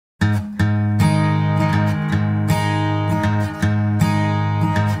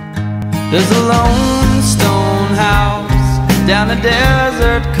There's a lone stone house down a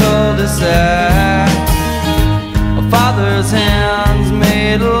desert cul-de-sac. A father's hands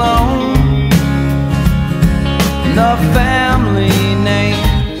made alone. The family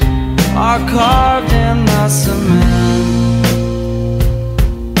names are carved in the cement.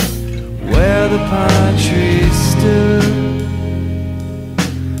 Where the pine tree stood,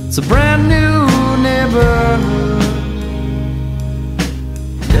 it's a brand new neighborhood.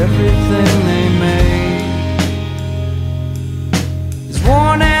 Everything they made is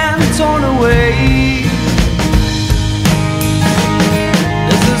worn and torn away.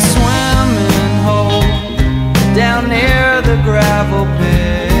 There's a swimming hole down near the gravel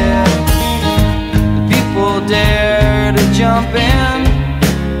pit. The people dare to jump in,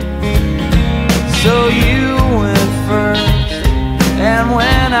 so you went first. And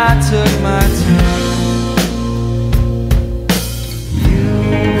when I took my turn,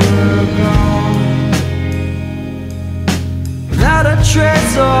 without a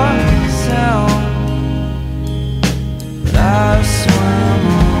trace or sound, but I swam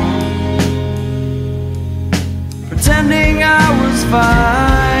on, pretending I was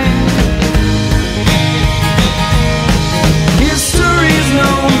fine. History's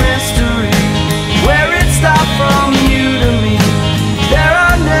no mystery, where it stopped from you to me. There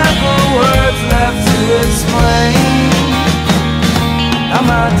are never words left to explain. Now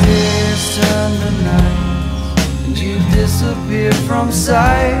my days turn to nights, and you disappeared from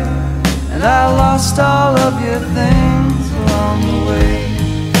sight, and I lost all of your things along the way.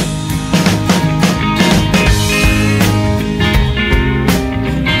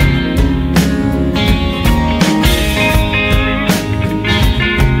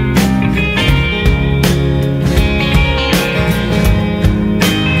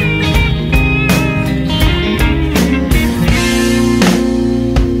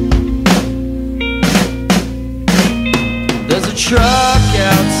 There's a truck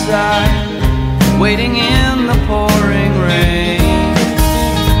outside, waiting in the pouring rain,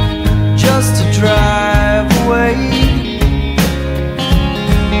 just to drive away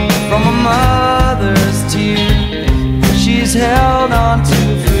from a mother's tears she's held on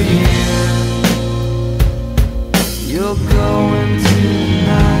to for years. You'll go into the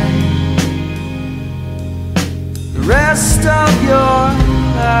night, the rest of your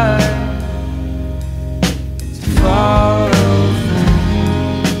life follow things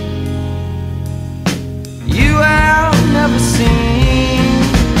you have never seen.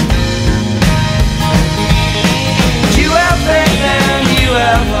 But you have faith and you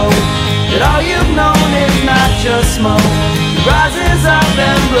have hope that all you've known is not just smoke. It rises up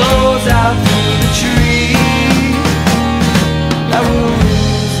and blows out through the trees that will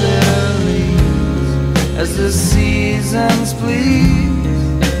lose their leaves as the seasons please,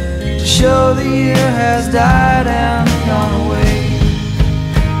 to show the year has died and gone away.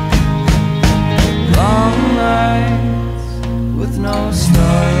 Long nights with no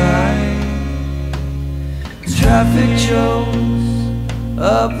starlight, traffic jokes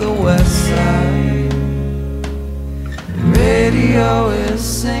up the west side. The radio is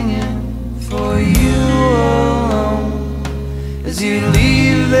singing for you alone as you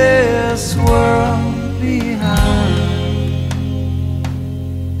leave this world behind.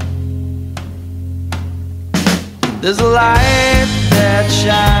 There's a light that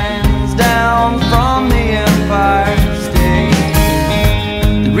shines down from the Empire State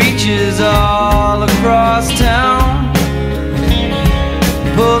that reaches all across town,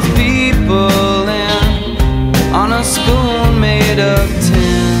 pulls people in on a spoon made of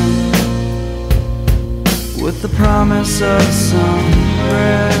tin, with the promise of some